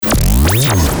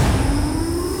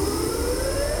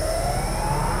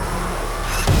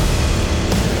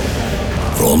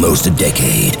almost a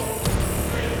decade,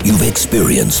 you've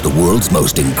experienced the world's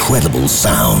most incredible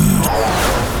sound.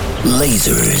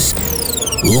 Lasers,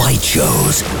 light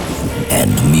shows, and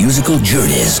musical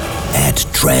journeys at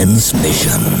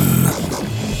Transmission.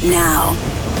 Now,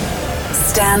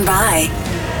 stand by.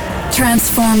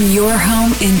 Transform your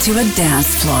home into a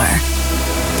dance floor.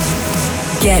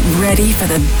 Get ready for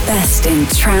the best in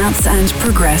trance and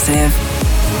progressive.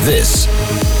 This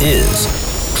is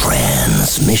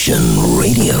Transmission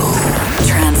Radio.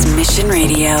 Transmission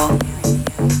Radio.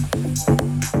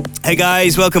 Hey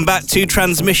guys, welcome back to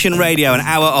Transmission Radio, an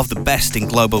hour of the best in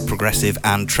global progressive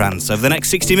and trance. Over the next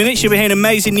 60 minutes, you'll be hearing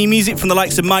amazing new music from the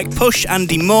likes of Mike Push,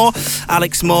 Andy Moore,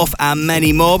 Alex Morph, and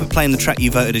many more. We'll be playing the track you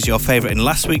voted as your favourite in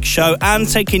last week's show and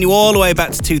taking you all the way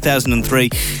back to 2003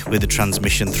 with the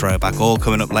Transmission throwback, all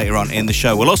coming up later on in the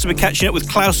show. We'll also be catching up with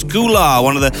Klaus Goulart,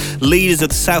 one of the leaders of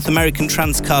the South American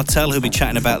Trance Cartel, who'll be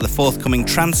chatting about the forthcoming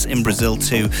Trance in Brazil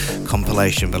 2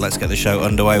 compilation. But let's get the show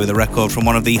underway with a record from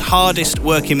one of the hardest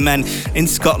working men in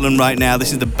Scotland right now.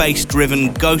 This is the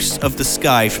bass-driven Ghost of the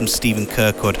Sky from Stephen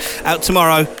Kirkwood. Out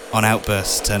tomorrow on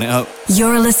Outburst. Turn it up.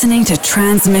 You're listening to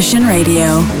Transmission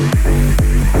Radio.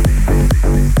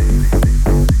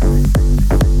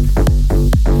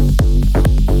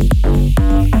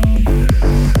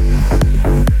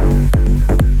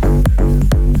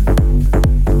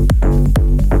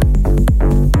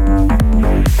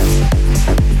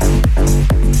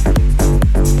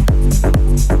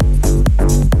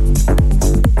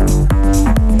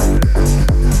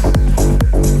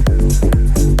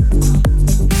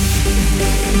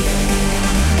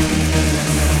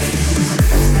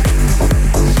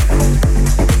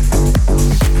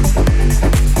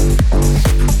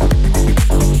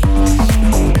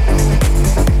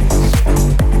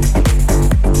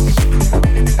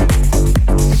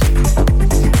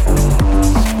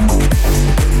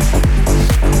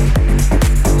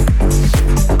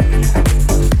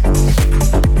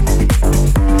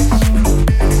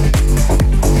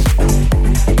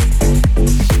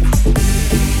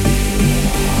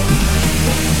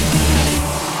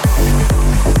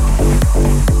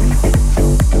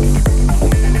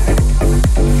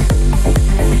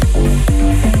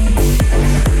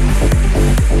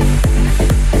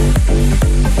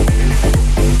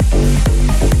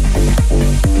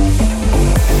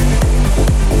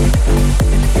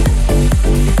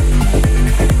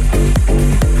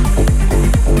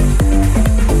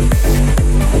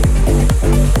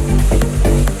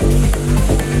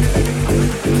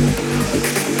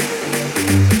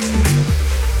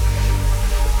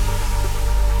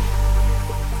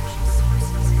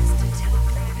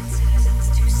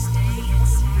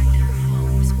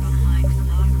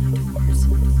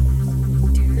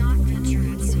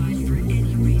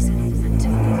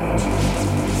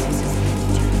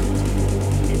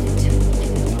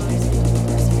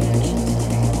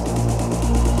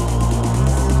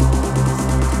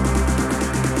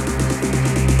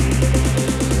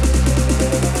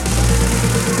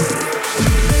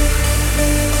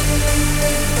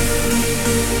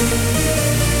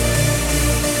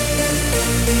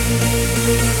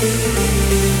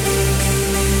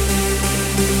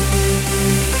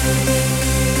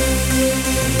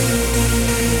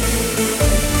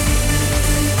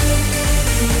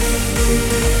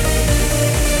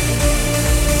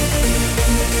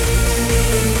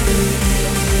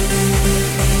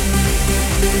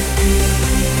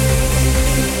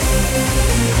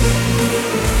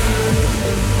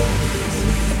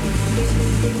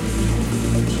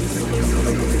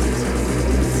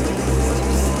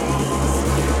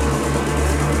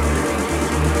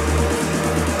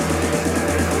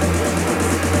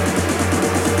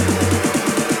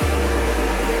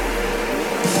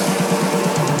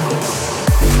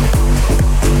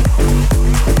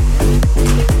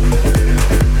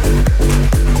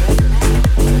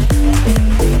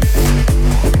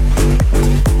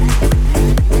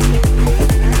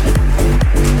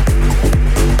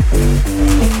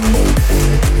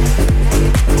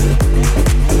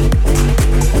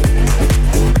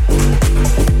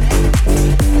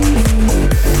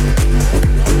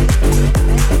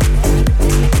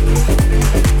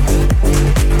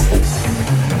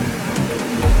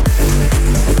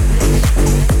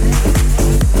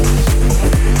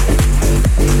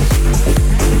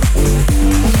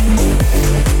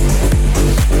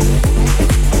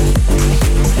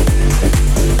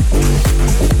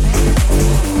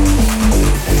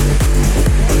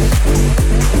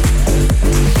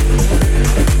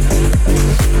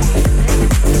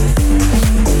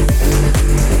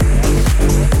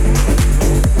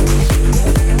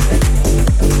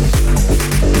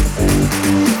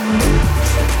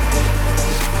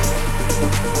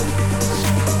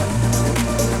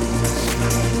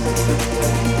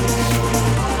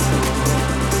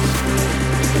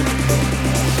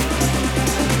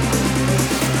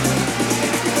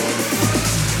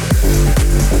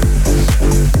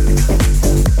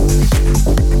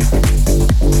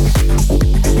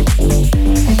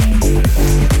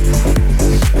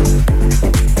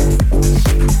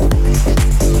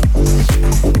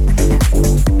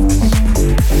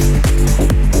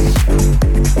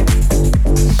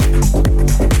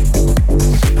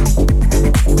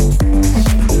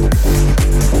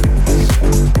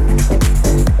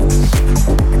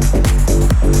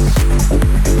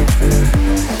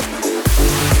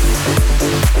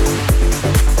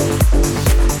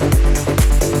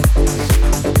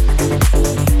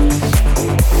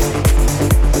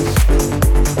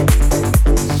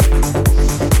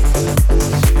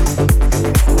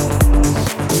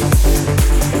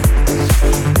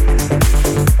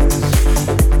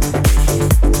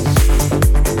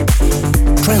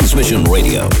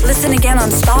 Radio. Listen again on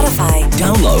Spotify.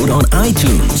 Download on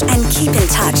iTunes. And keep in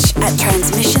touch at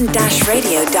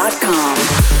transmission-radio.com.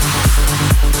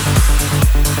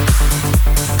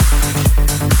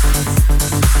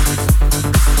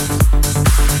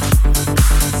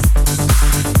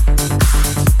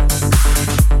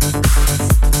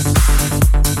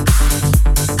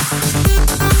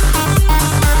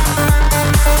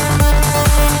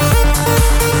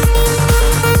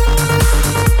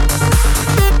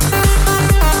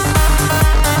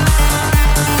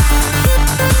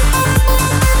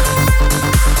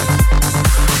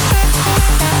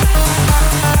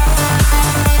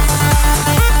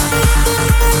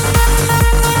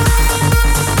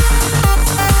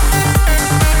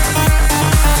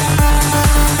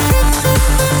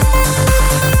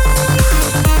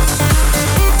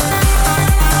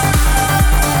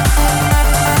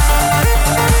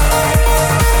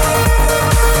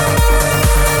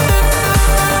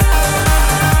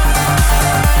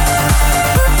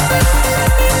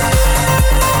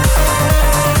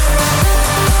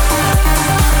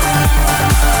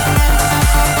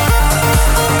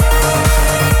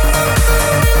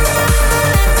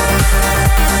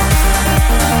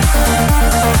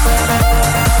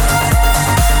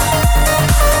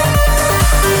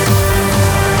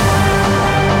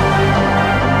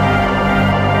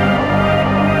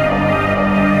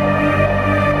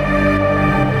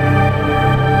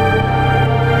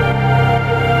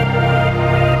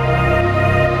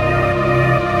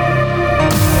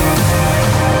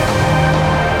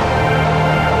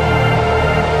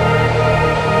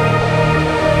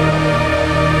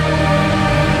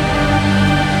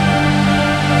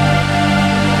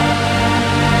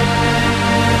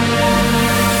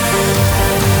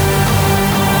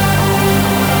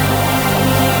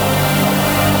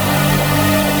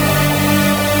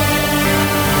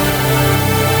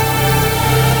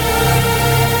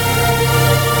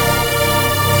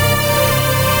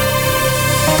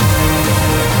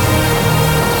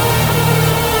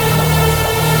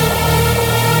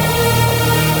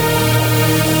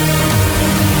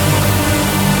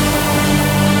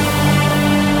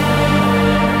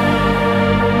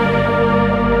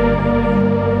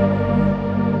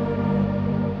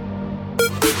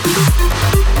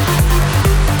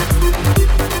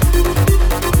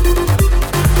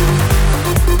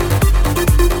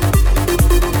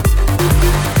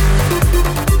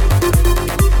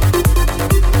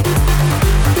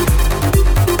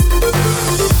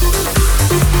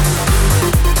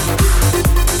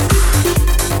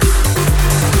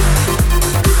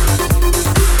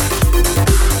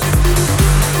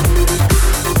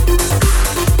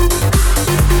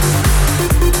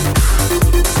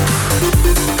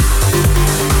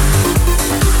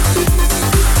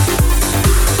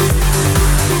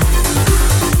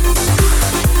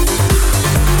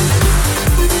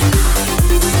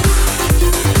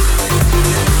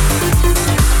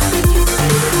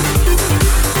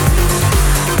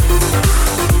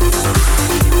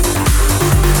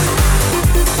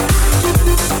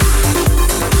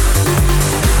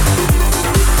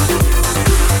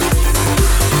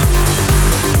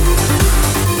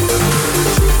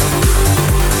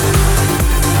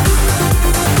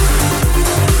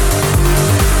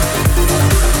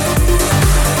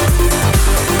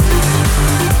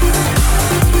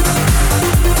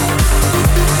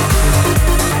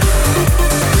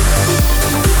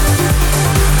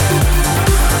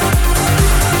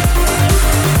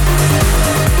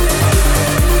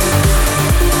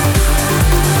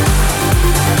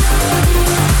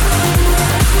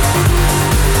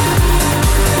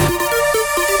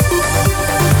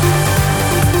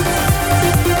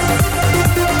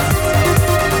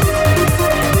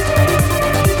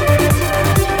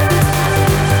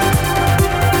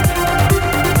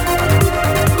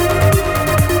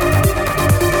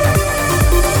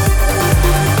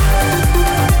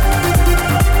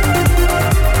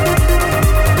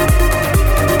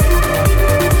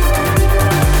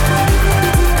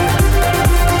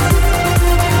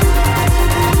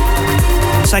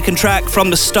 second track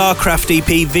from the Starcraft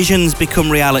EP, Visions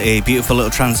Become Reality. Beautiful little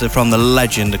transfer from the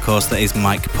legend, of course, that is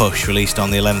Mike Push, released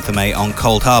on the 11th of May on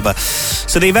Cold Harbour.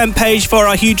 So the event page for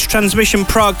our huge Transmission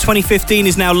Prague 2015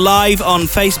 is now live on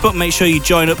Facebook. Make sure you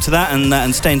join up to that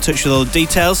and stay in touch with all the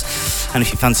details. And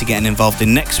if you fancy getting involved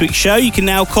in next week's show, you can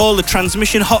now call the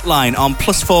Transmission hotline on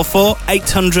 +44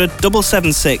 800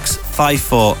 776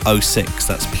 5406.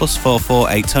 That's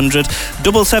 +44 800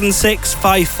 776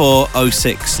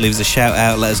 5406. Leave us a shout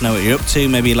out, let us know what you're up to.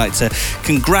 Maybe you'd like to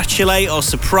congratulate or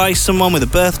surprise someone with a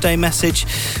birthday message.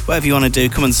 Whatever you want to do,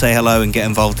 come and say hello and get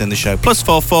involved in the show.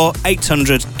 +44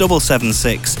 800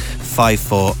 776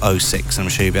 5406. I'm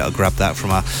sure you'll be able to grab that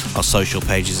from our social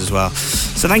pages as well.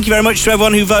 So thank you very much to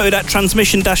everyone who voted at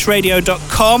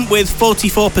transmission-radio.com. With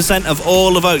 44% of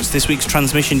all the votes, this week's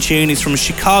transmission tune is from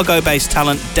Chicago-based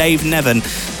talent Dave Nevin.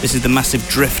 This is the massive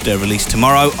Drifter, released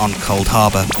tomorrow on Cold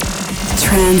Harbor.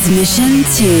 Transmission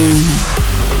tune.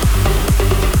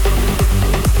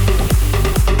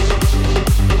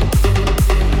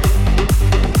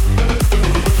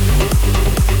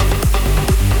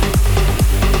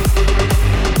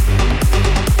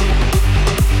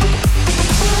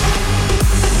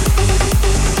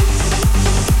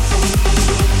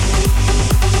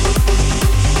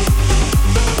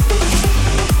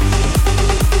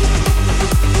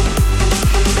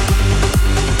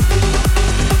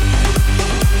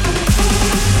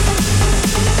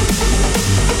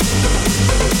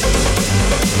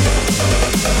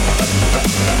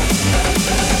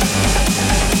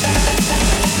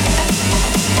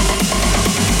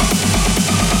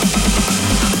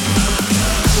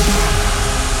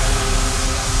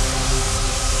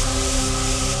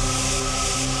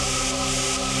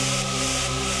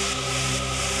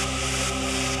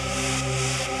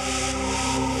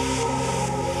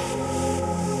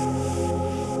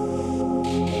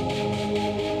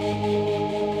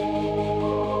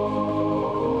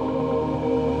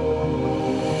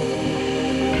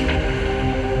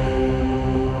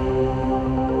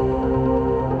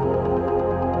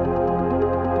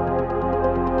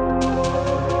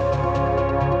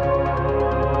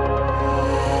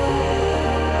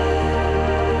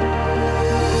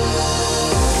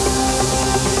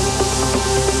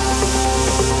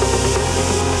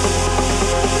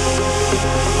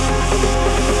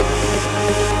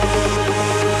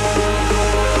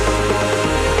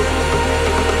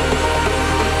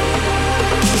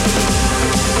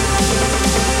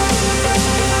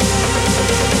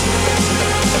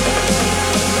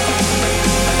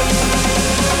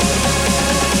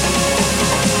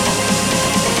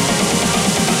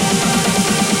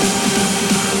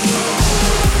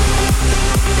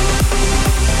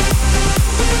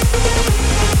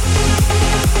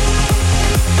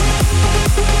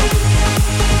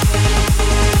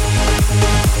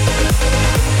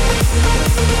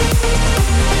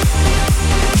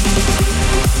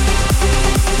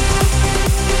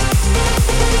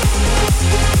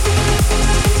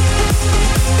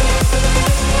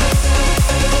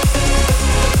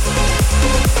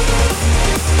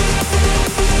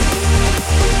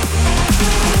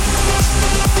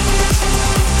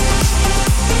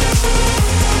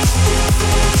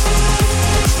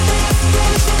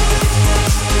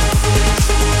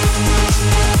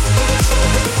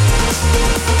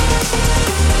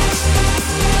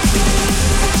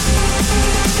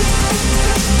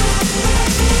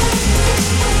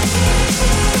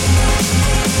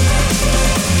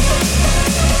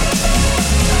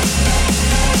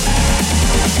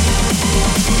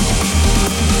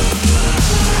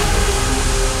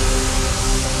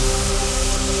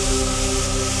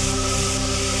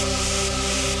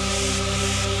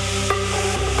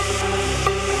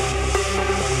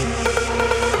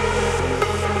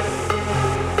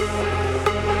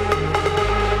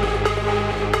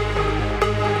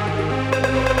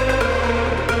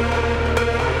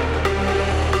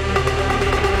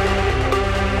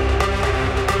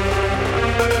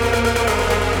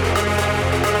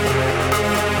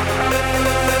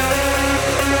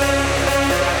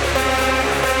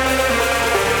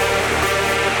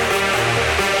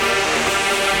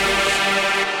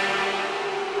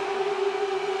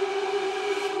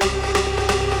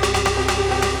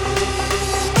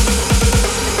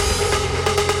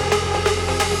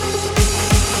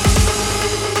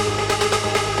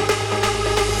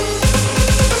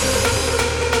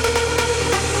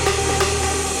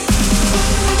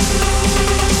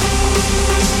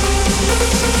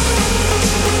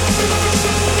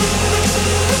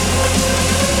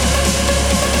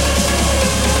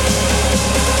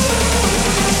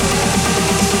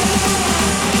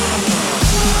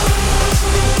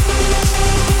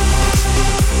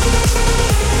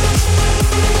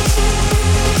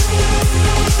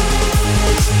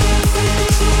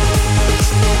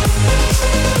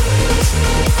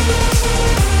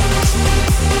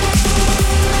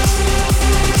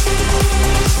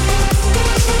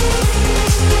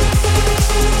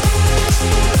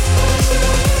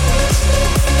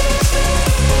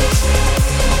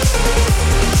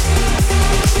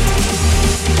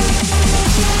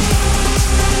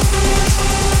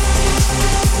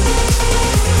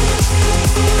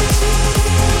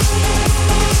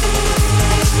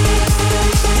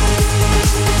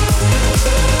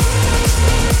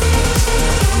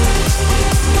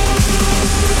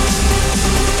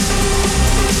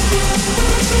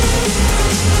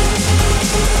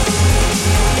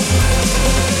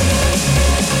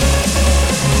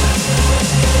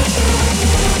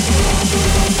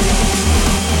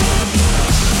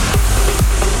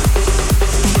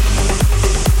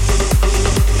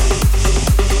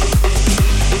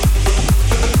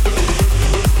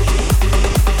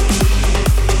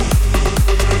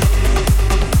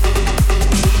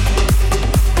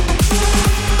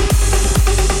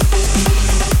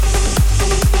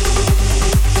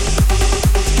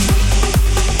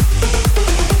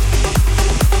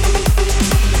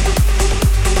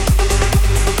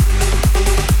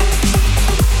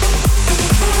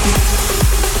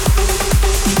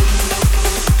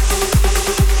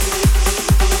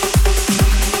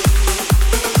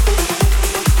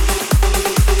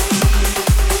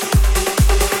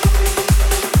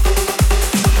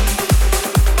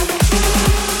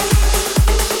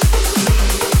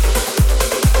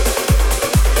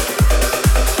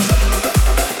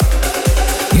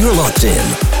 You're locked in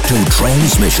to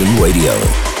Transmission Radio.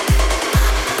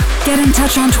 Get in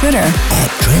touch on Twitter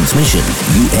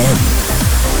 @TransmissionUM.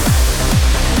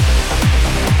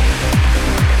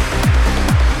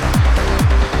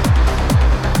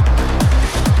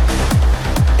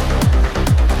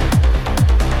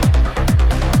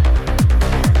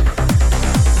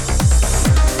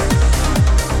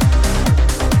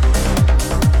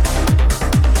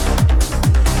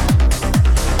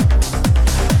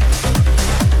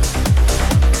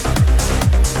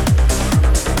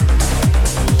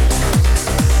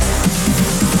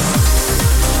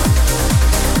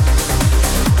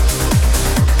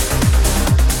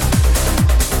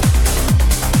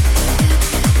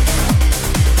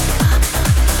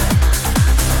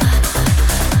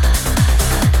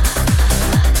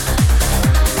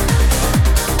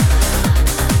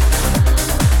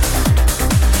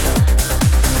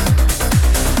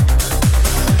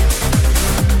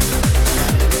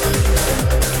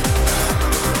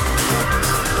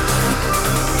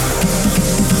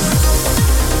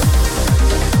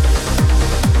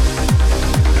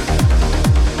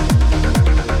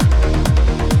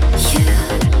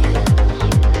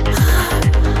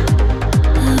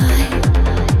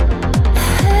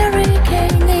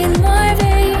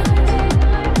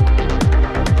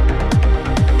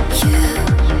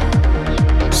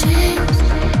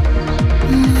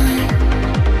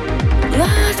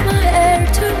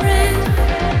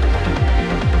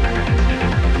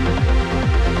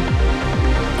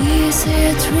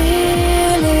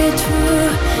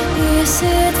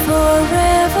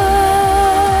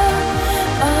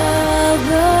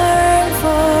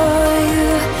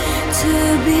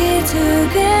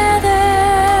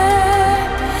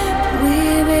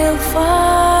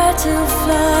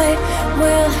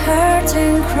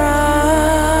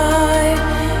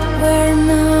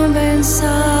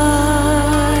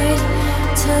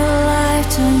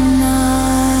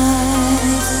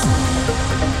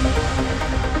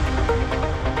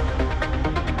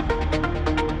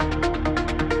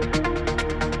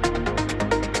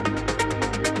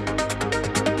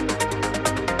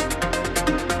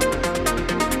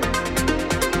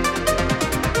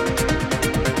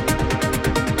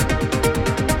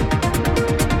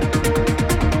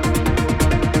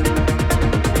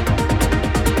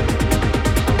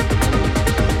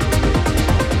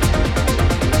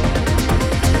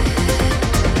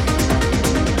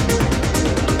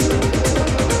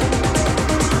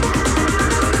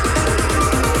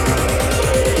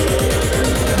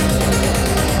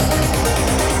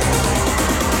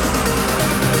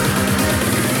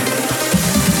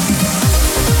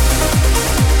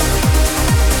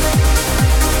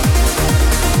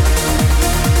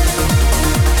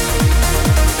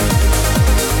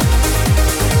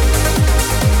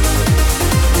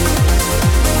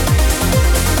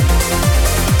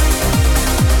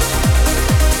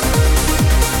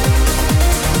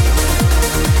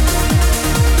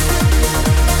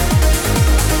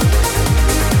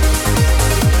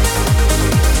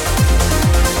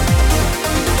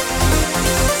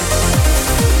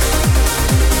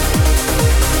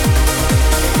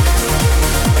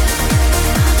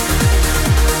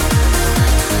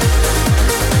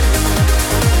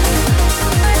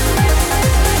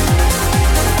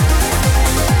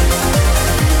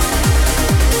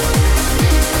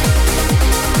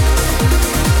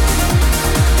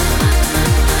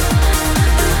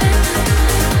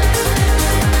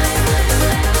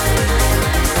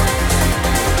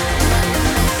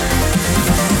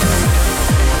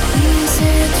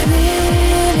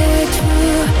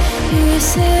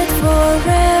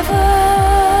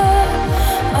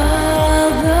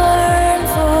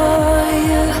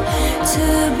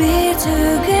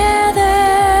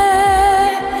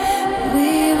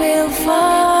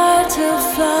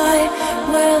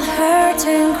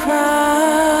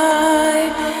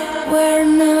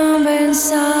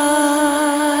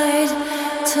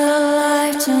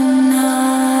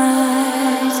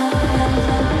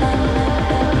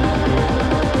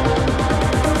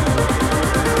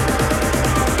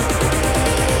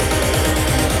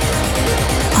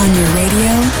 On your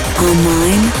radio,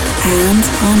 online, and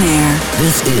on air.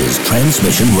 This is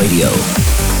Transmission Radio.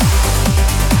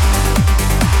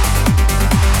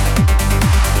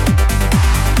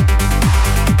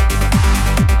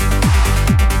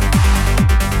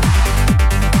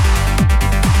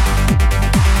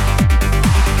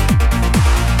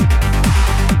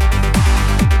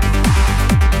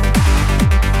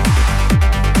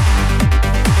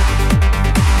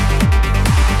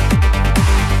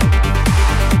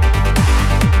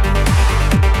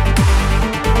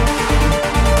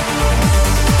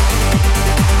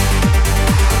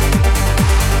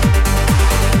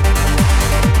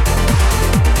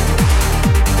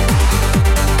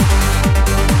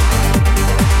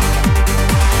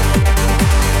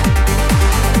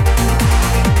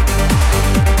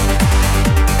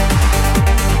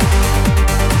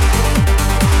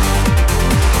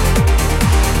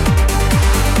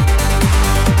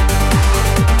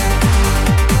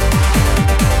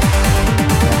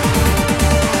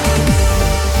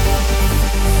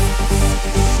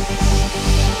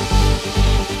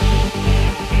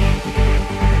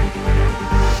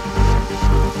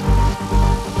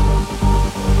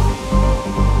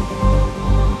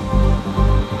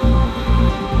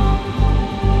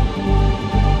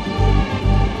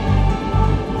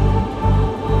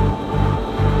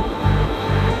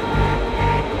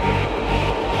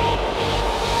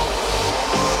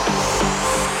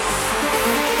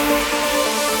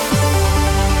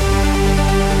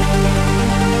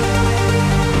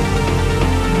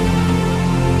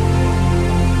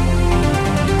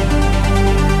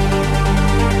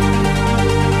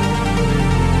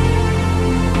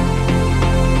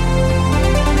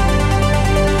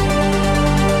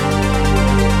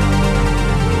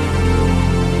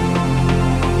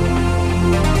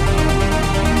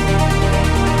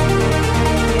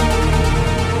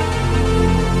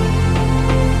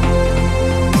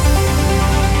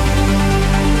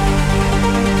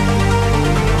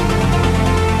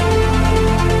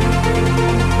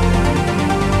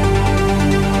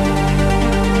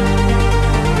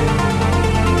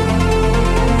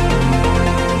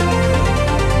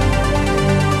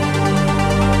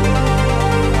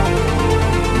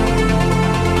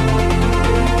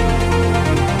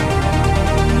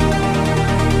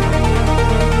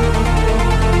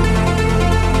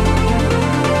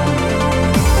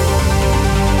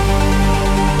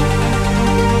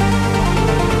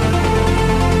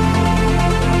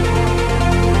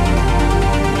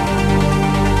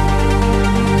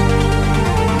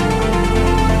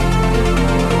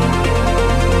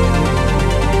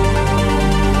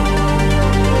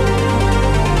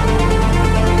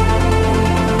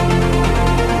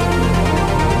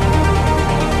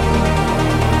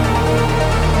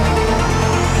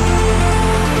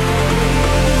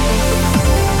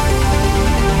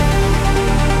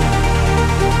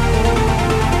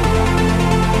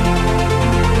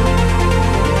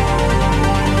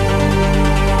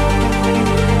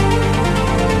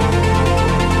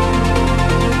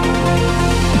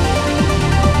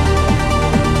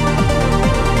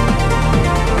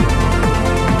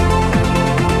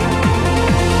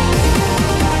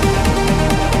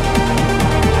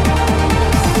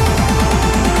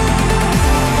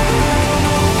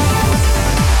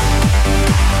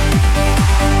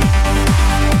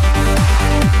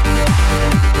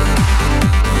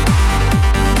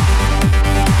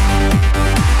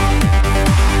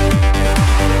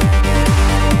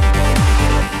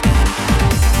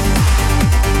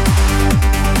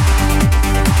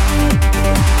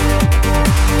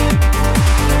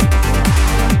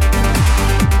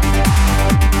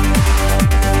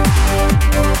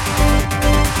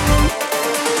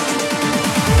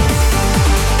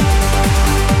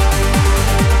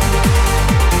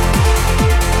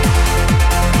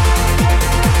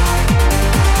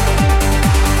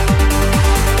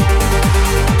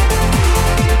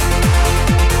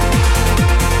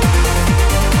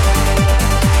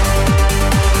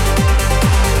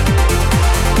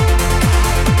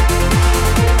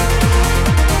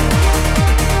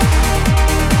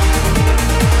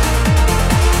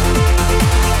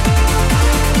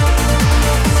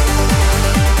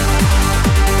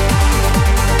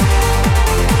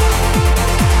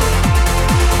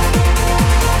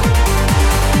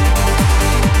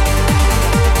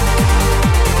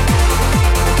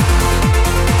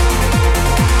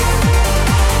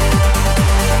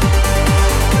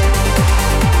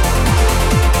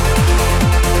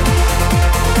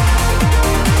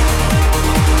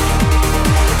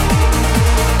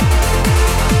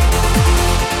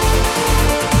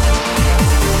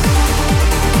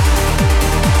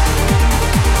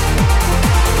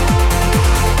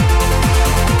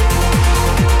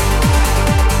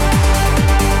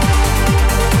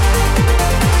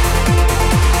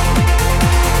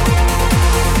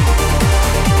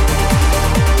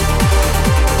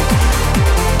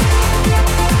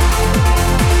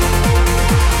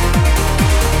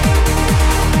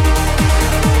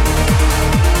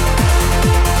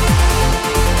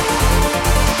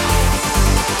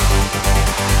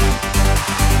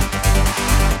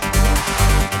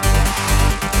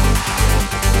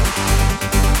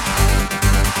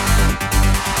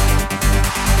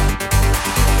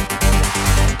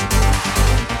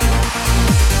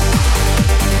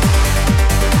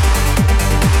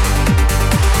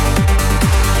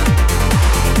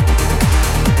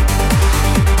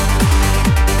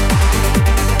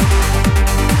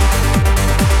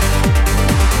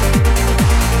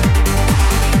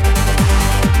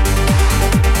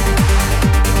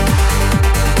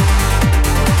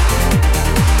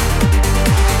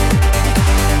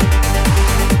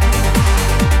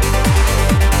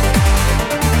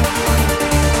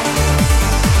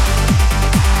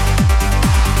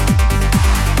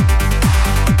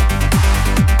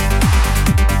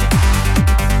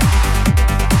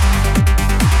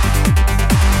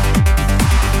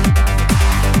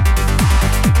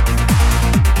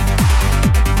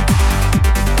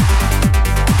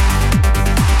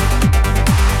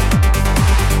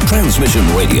 Transmission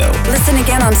Radio. Listen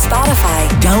again on Spotify.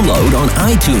 Download on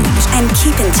iTunes. And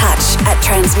keep in touch at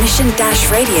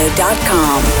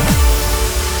transmission-radio.com.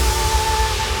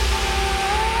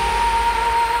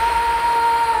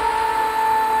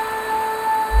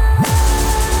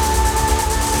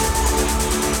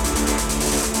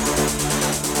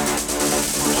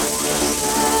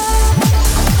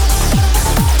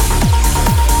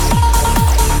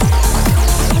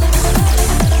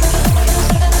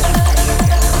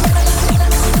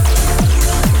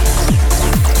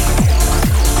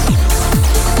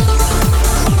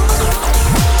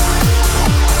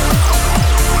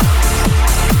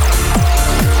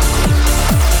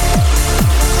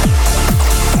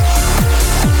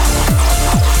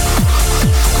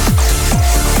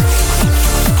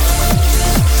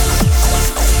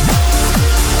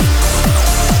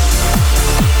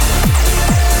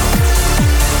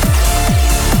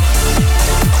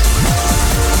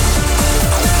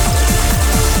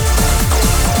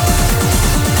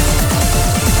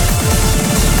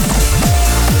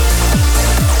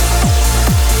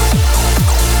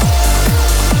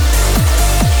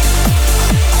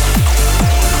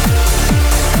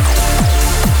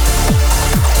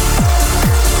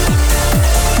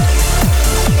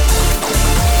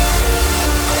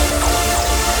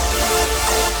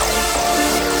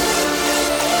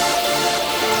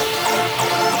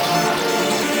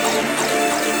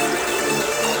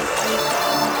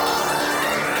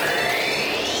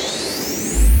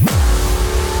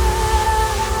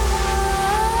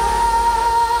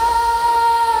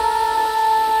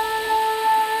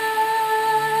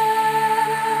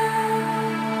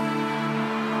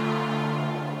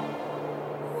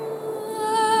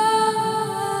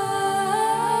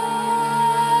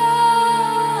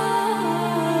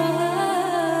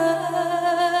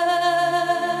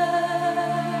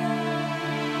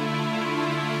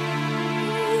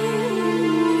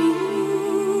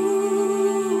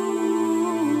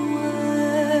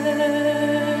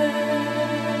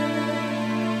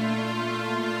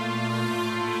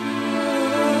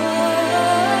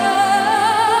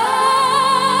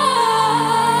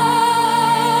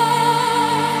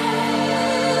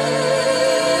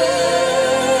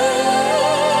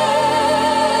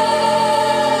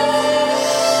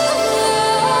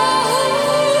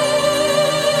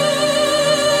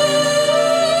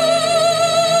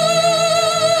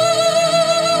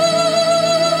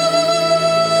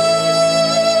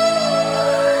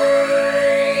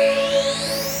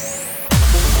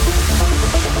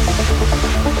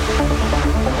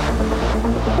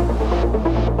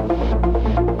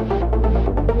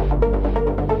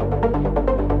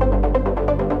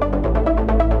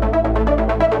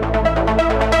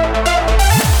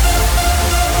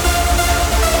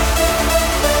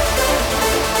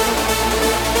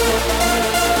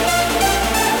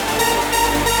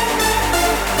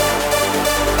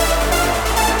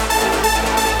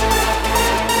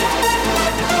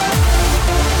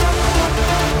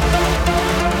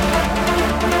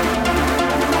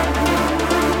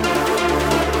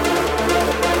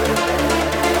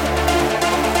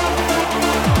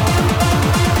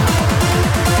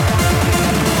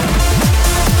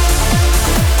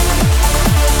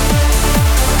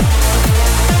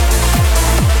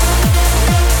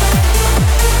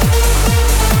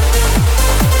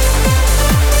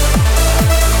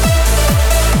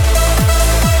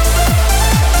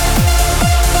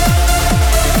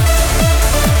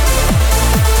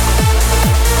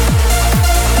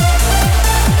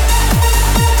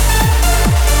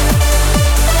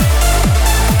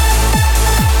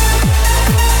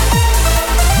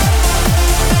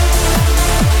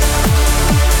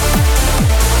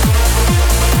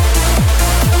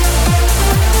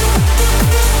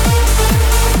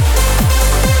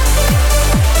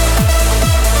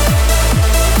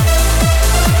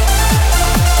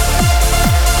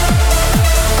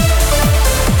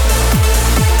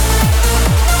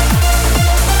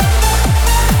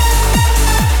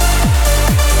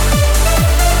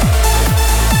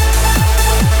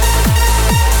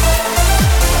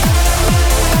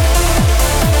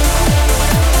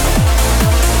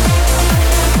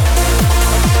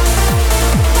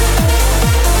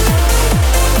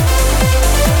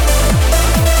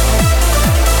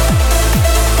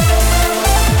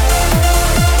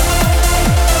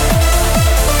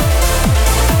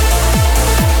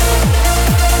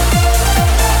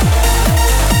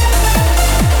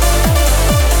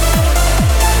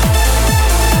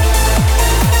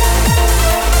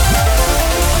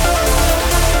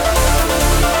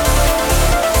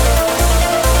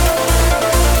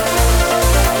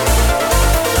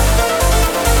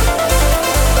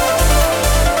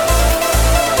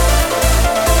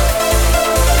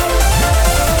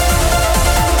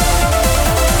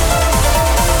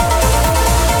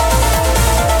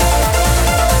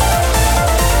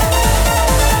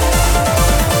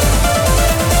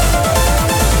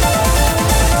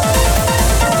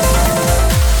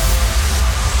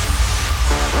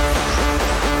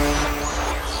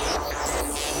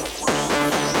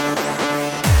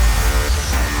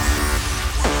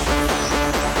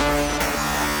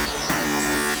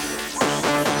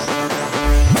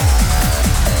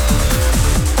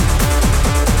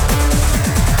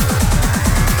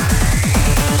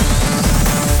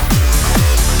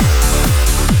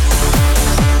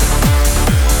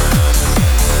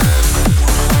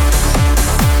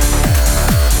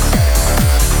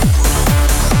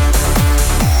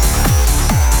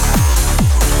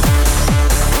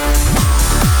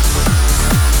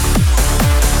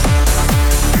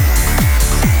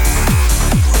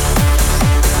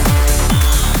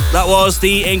 That was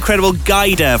the incredible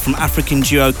Guider from African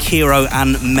duo Kiro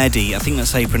and Mehdi. I think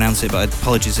that's how you pronounce it, but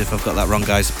apologies if I've got that wrong,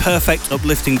 guys. Perfect,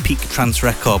 uplifting peak trance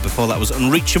record. Before that was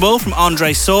Unreachable from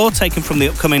Andre Saw, taken from the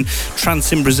upcoming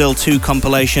Trance in Brazil 2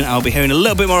 compilation. I'll be hearing a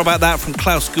little bit more about that from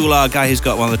Klaus Goulart, guy who's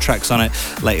got one of the tracks on it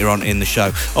later on in the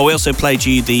show. Oh, we also played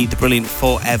you the brilliant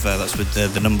Forever. That's with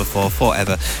the number 4,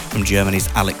 Forever, from Germany's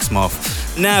Alex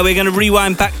Morph. Now we're going to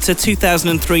rewind back to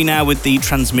 2003 now with the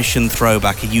Transmission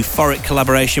Throwback, a euphoric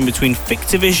collaboration between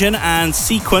Fictivision and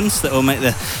Sequence that will make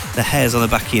the hairs on the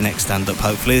back of your neck stand up,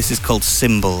 hopefully. This is called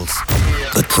Symbols.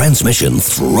 The Transmission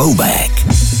Throwback.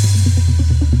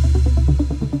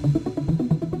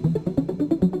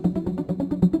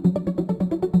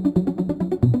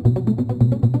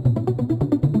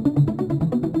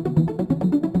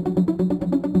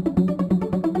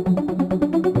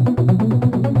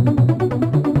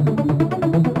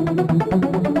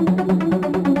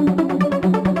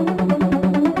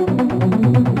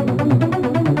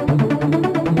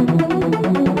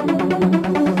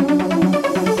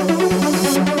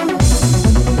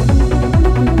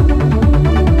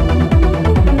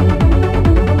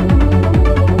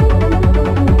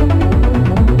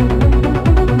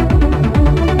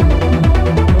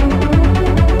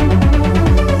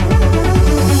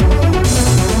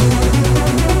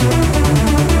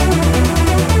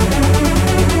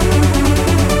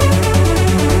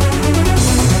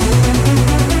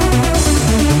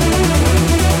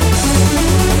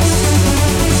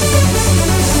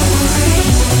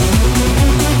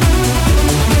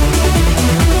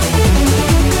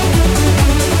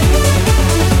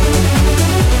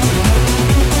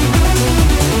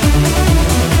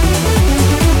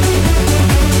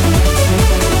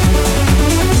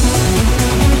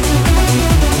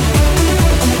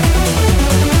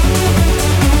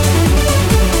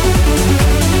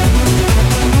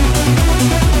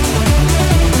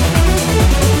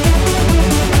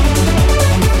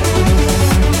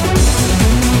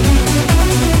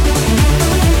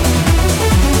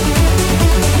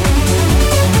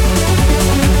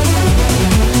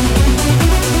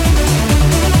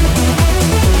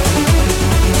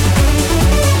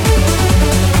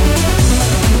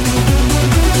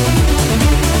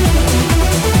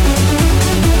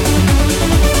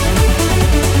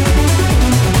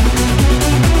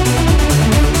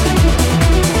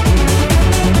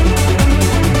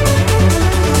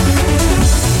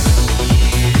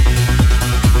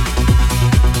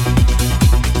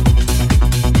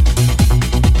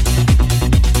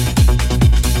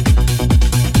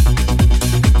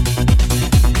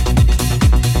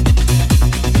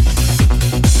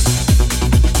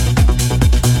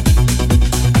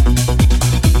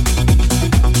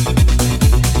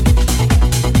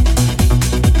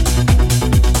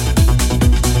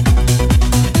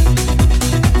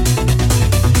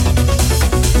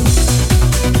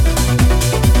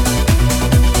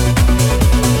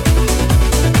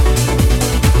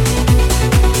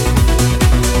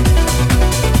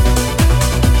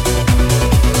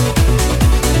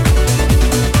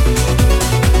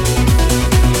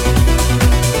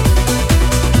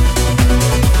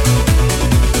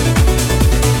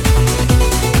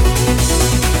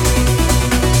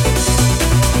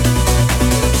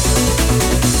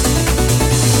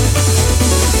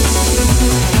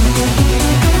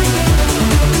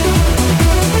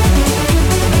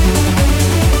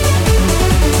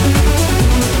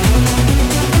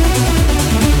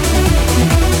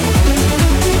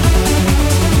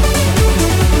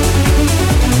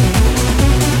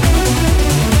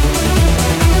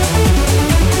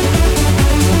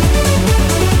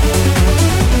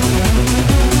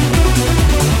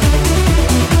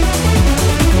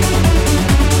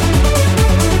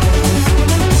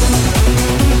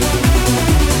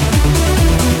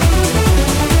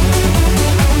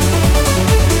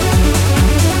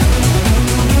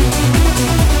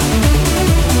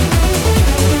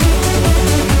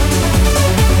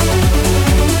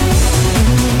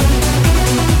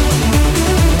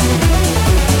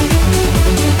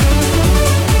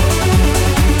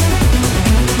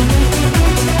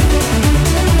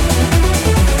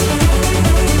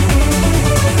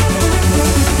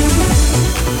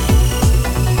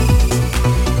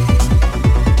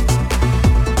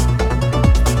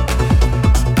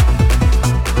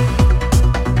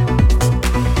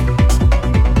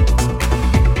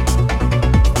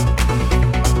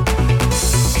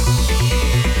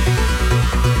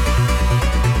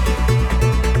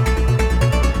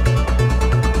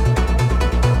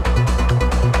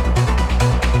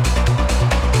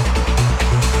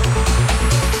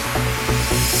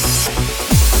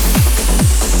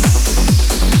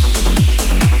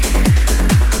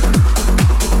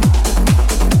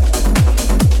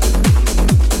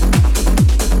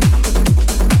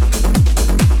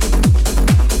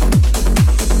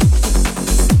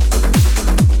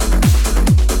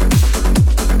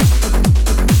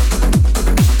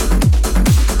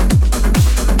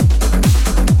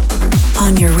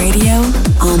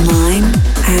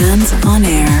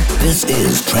 This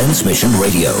is Transmission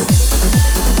Radio.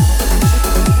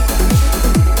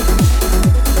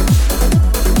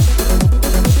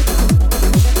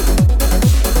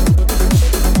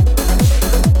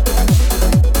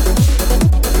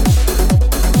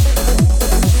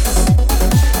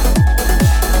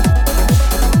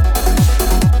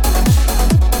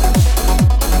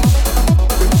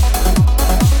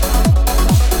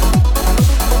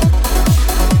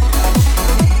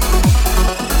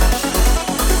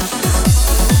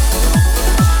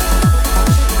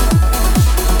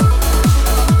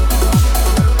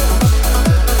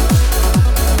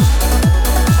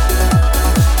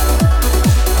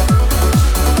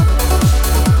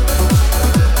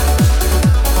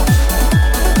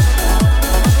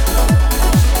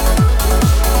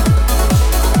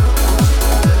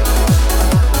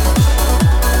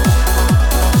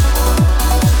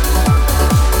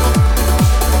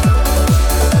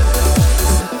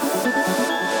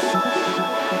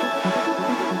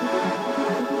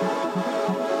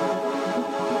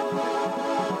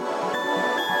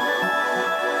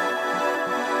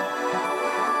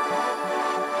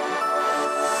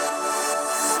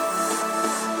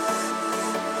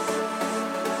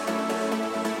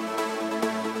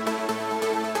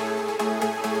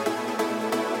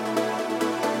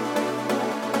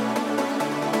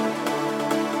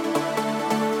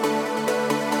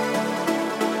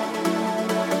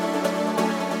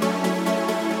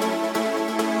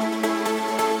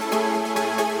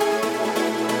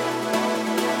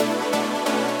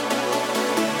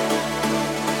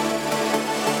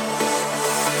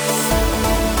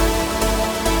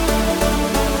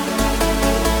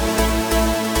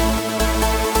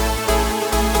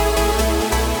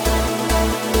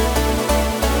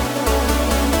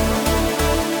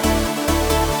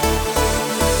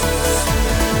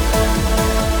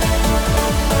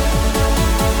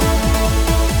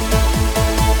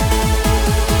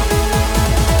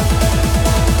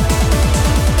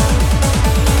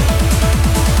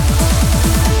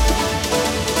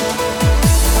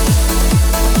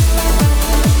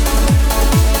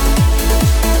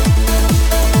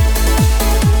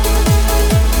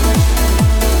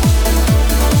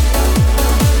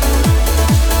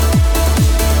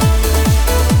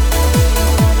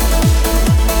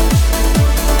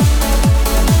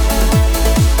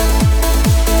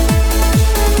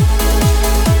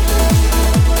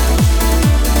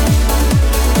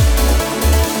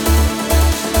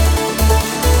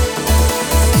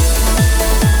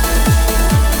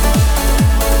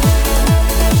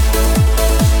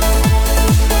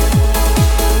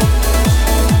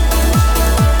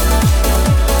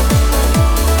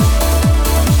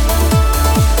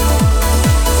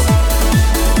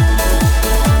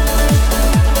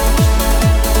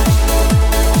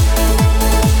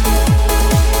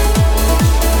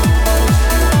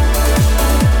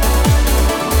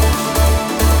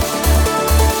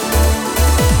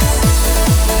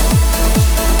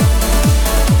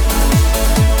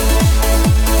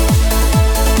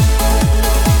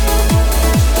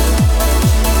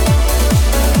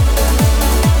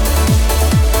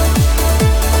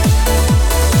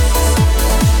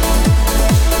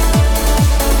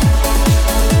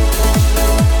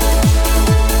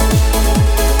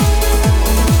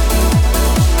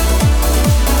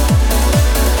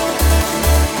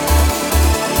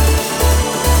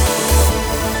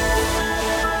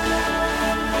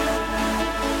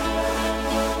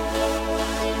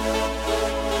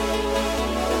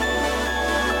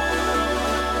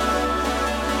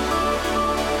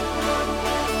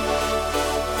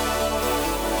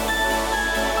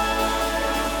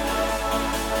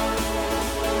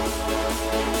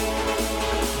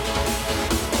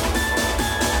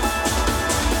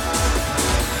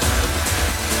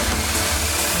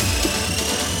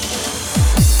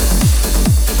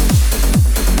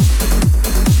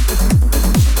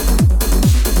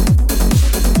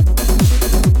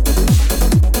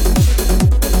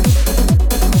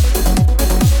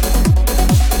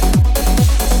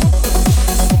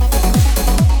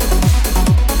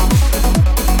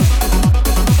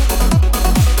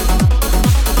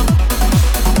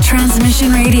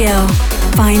 Transmission Radio.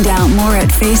 Find out more at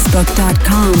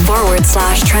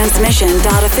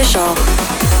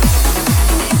facebook.com/transmission.official.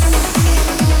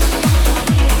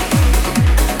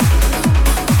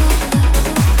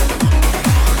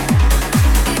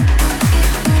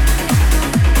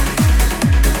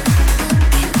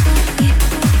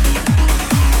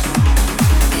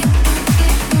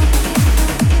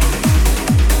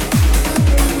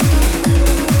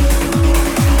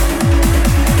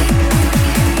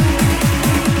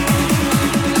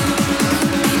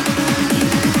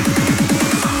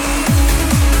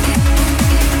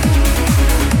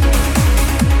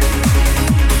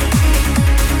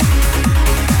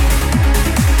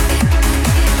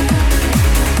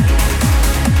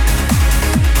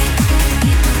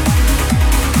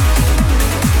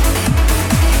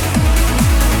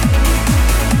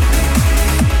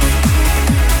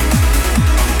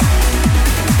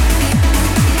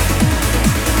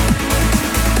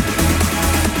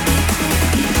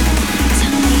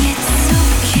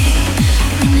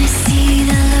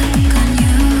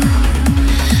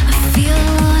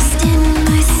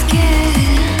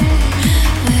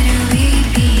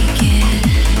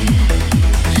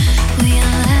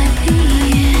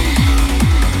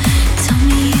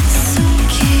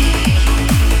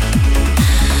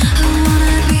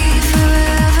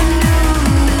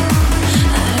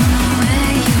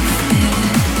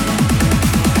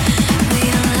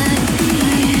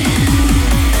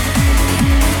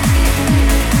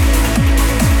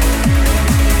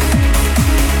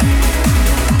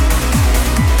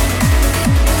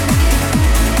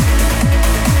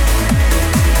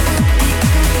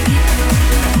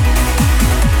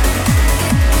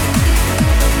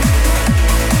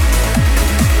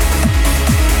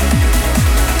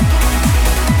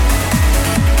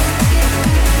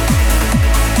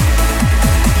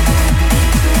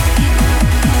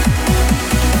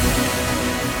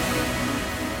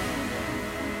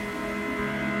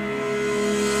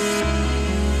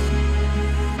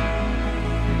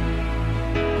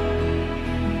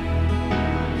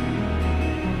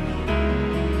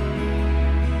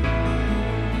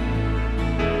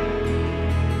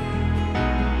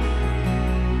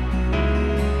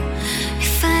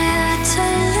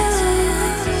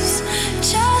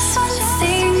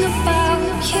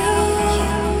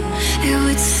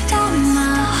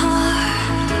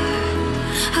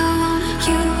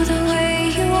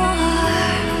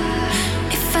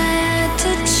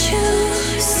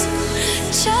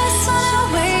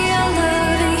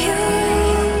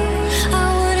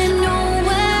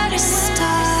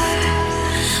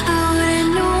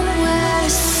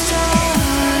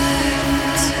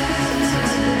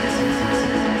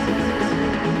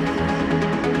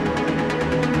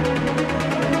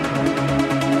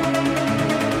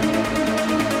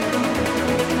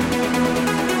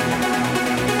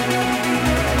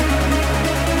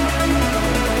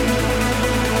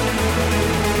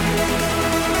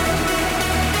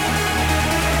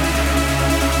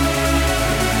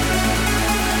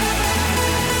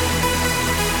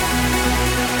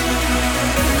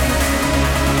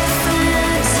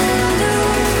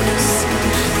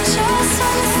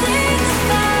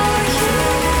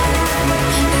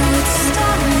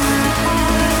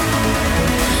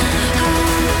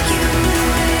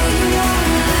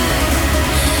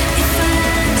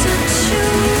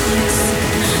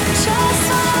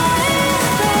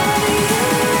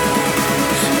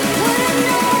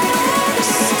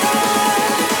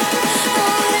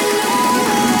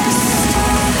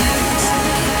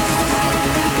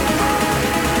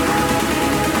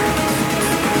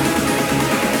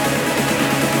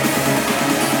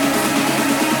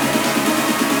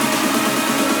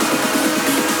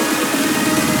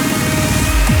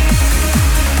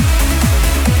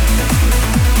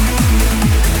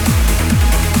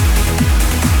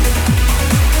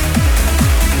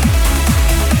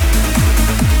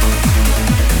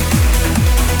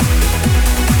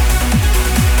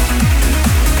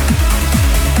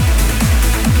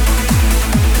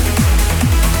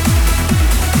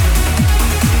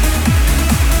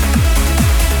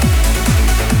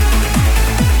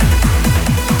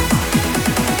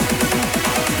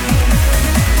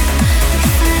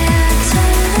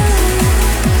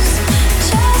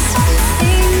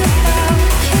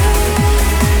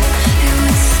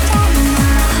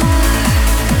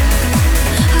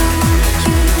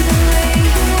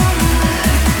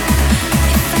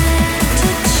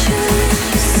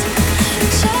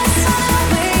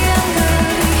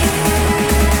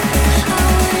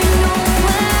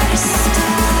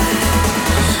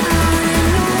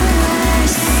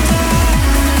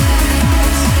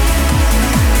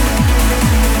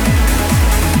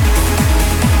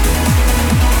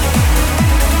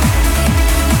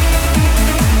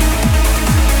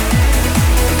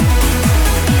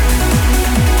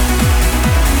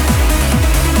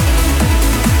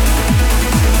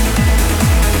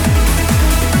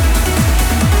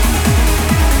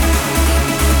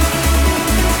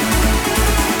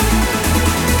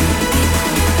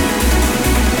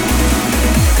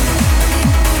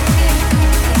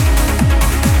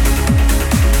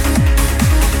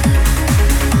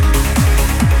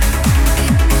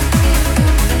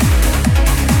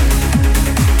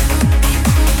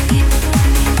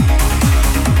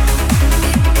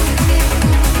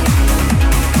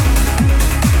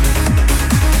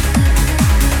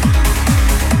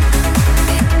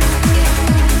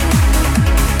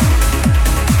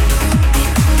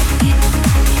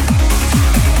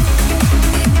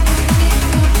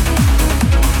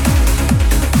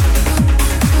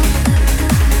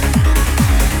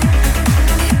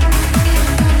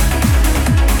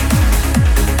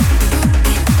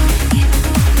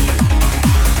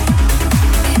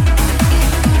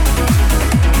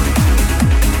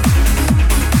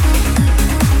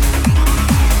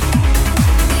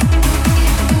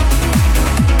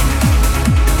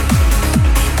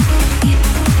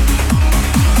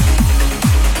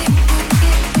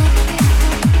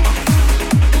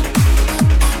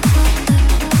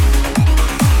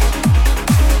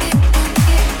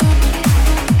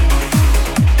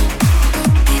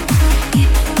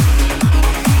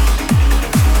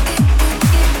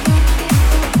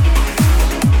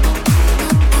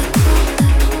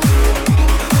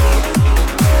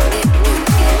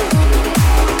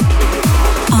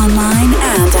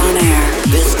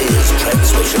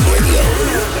 Transmission Radio.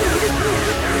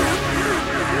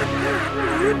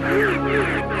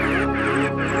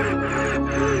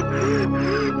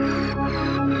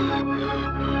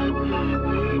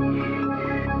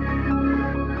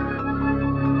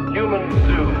 Human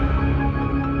Zoo.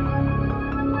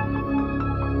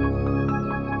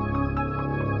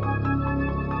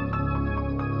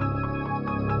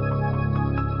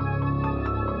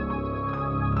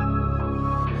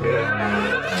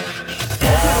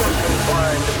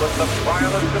 With the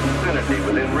violence of sinity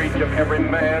within reach of every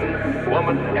man,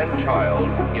 woman, and child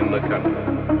in the country.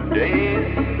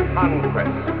 Today's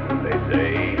conquest, they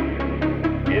say,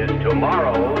 is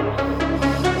tomorrow's.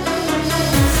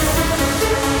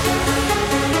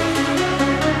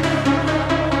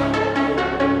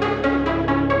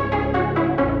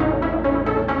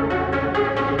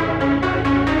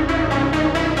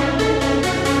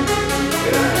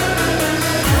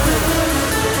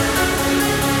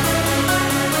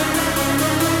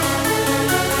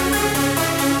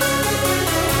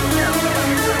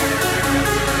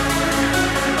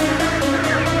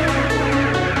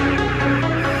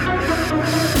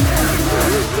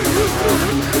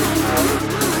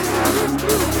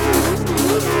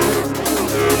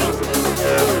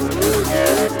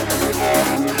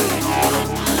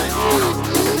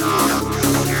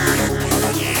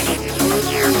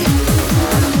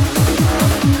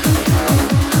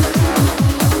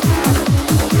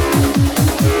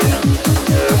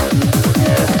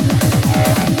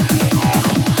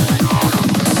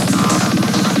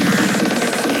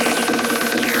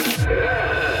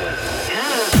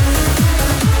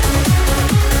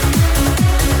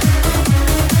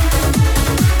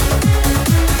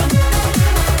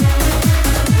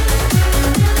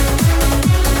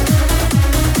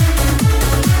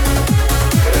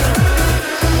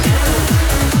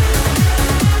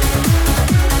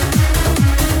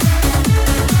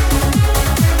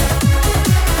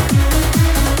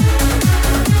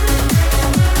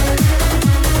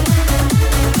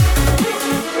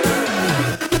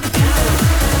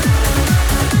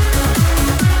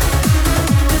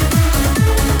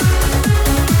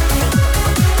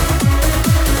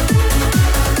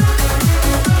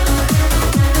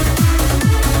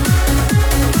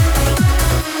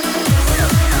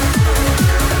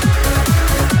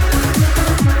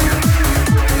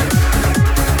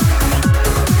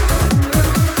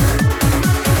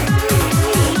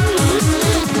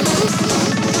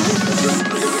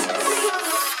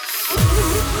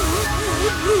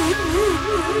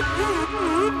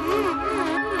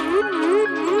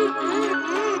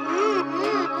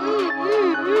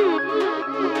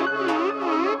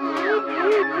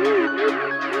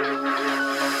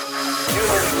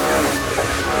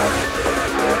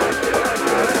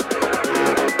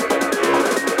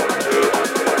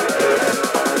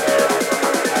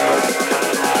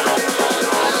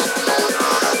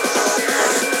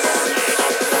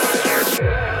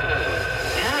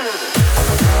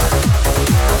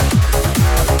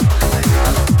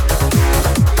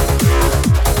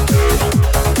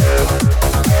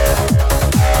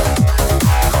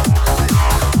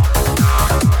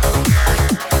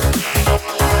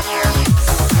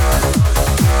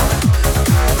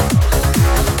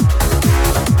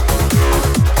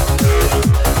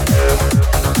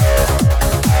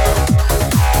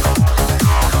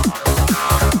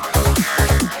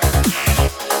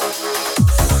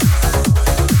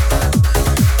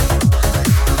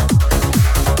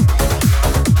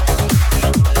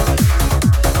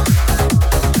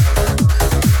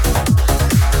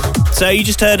 So you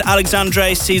just heard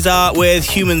Alexandre Cesar with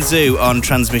Human Zoo on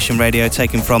Transmission Radio,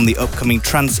 taken from the upcoming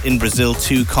Trance in Brazil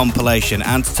 2 compilation.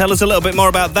 And to tell us a little bit more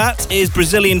about that is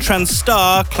Brazilian trance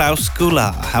star Klaus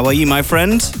Goulart. How are you, my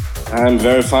friend? I'm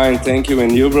very fine, thank you.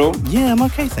 And you, bro? Yeah, I'm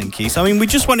okay, thank you. So, I mean, we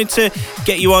just wanted to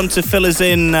get you on to fill us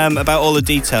in about all the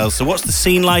details. So what's the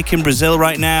scene like in Brazil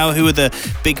right now? Who are the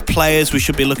big players we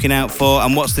should be looking out for?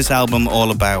 And what's this album all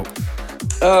about?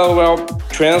 Well,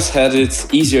 trance had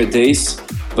its easier days,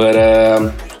 but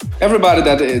everybody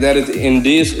that in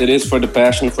this, it is for the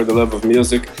passion, for the love of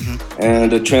music. Mm-hmm.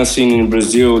 And the trance scene in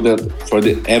Brazil, that for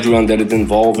everyone that is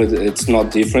involved, it's not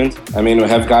different. I mean, we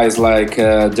have guys like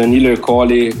Danilo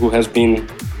Ercole, who has been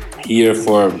here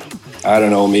for, I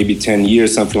don't know, maybe 10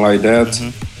 years, something like that.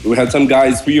 Mm-hmm. We had some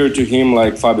guys prior to him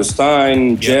like Fabio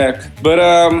Stein, Jack. But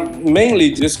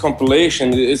mainly this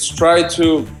compilation is try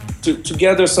to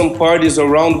gather some parties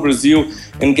around Brazil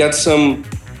and get some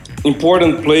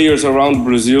important players around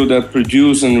Brazil that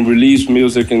produce and release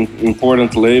music in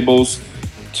important labels,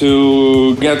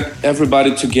 to get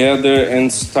everybody together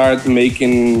and start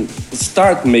making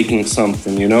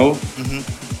something, you know? Mm-hmm.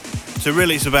 So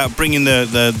really it's about bringing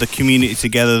the community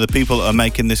together, the people that are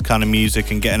making this kind of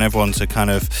music, and getting everyone to kind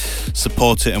of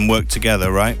support it and work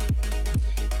together, right?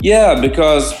 Yeah,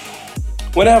 because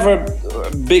whenever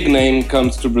a big name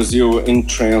comes to Brazil in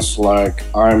trance, like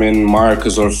Armin,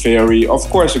 Marcus or Ferry, of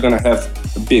course you're gonna have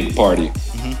a big party.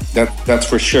 Mm-hmm. That's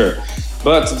for sure.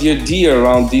 But the idea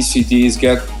around these CDs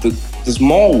get the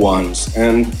small ones,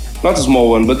 and not the small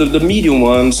one, but the medium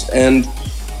ones, and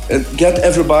get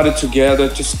everybody together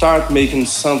to start making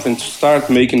something, to start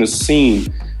making a scene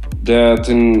that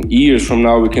in years from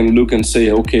now we can look and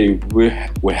say, okay, we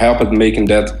helped making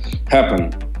that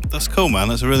happen. That's cool, man.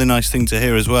 That's a really nice thing to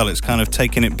hear as well. It's kind of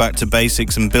taking it back to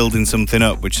basics and building something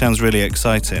up, which sounds really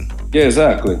exciting. Yeah,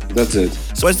 exactly. That's it.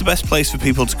 So where's the best place for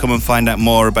people to come and find out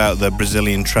more about the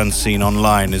Brazilian trance scene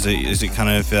online? Is it kind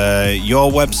of your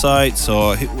websites,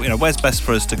 or where's best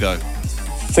for us to go?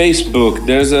 Facebook.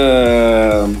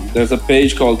 There's a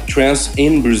page called Trance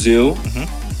in Brazil,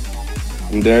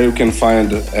 and there you can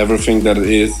find everything that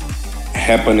is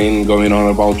happening, going on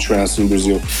about trance in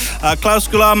Brazil. Klaus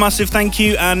Goulart, massive thank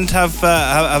you, and have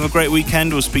a great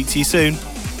weekend. We'll speak to you soon.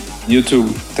 You too.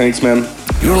 Thanks, man.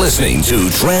 You're listening to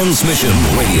Transmission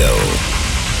Radio.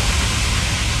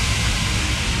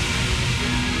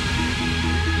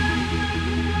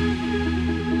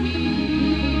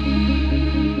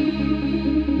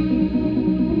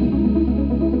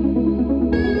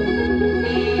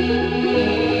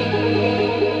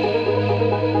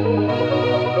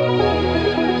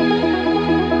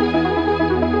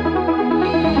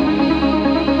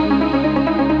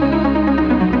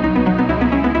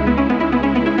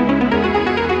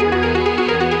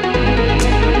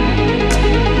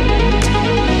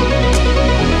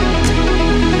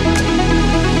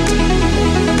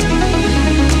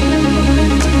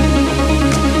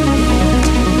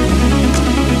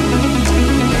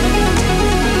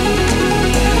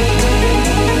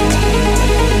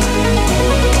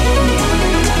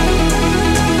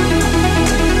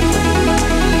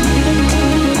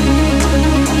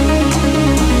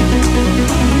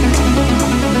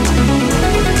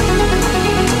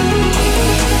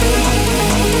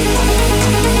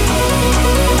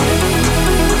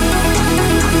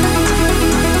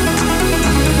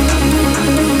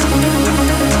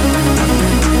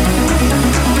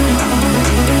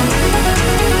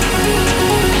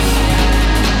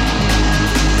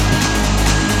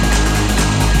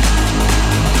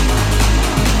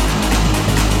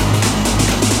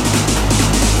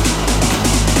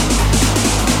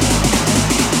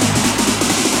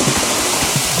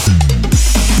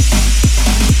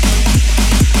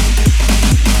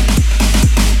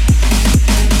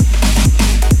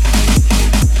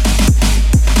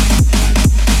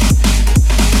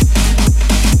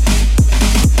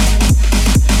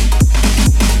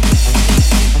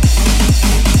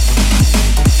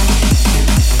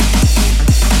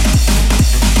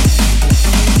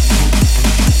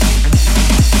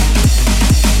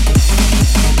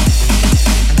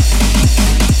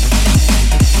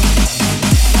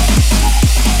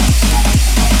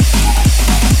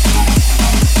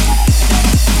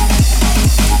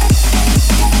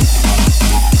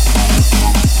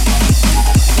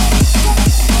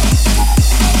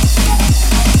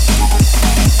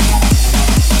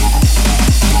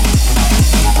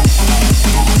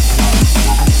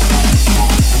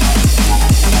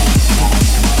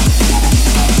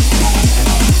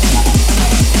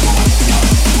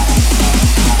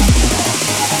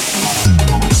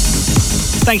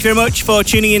 Thank you very much for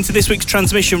tuning in to this week's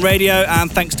Transmission Radio,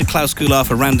 and thanks to Klaus Goulart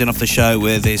for rounding off the show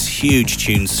with his huge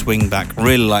tune Swing Back.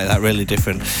 Really like that, really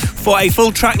different. For a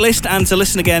full track list and to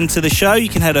listen again to the show, you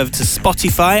can head over to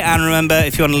Spotify, and remember,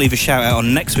 if you want to leave a shout out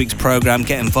on next week's programme,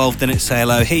 get involved in it, say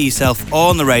hello, hear yourself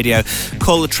on the radio,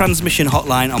 call the Transmission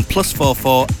hotline on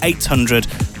 +44 800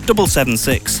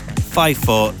 776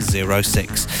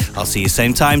 5406. I'll see you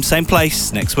same time, same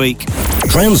place next week.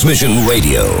 Transmission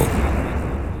Radio.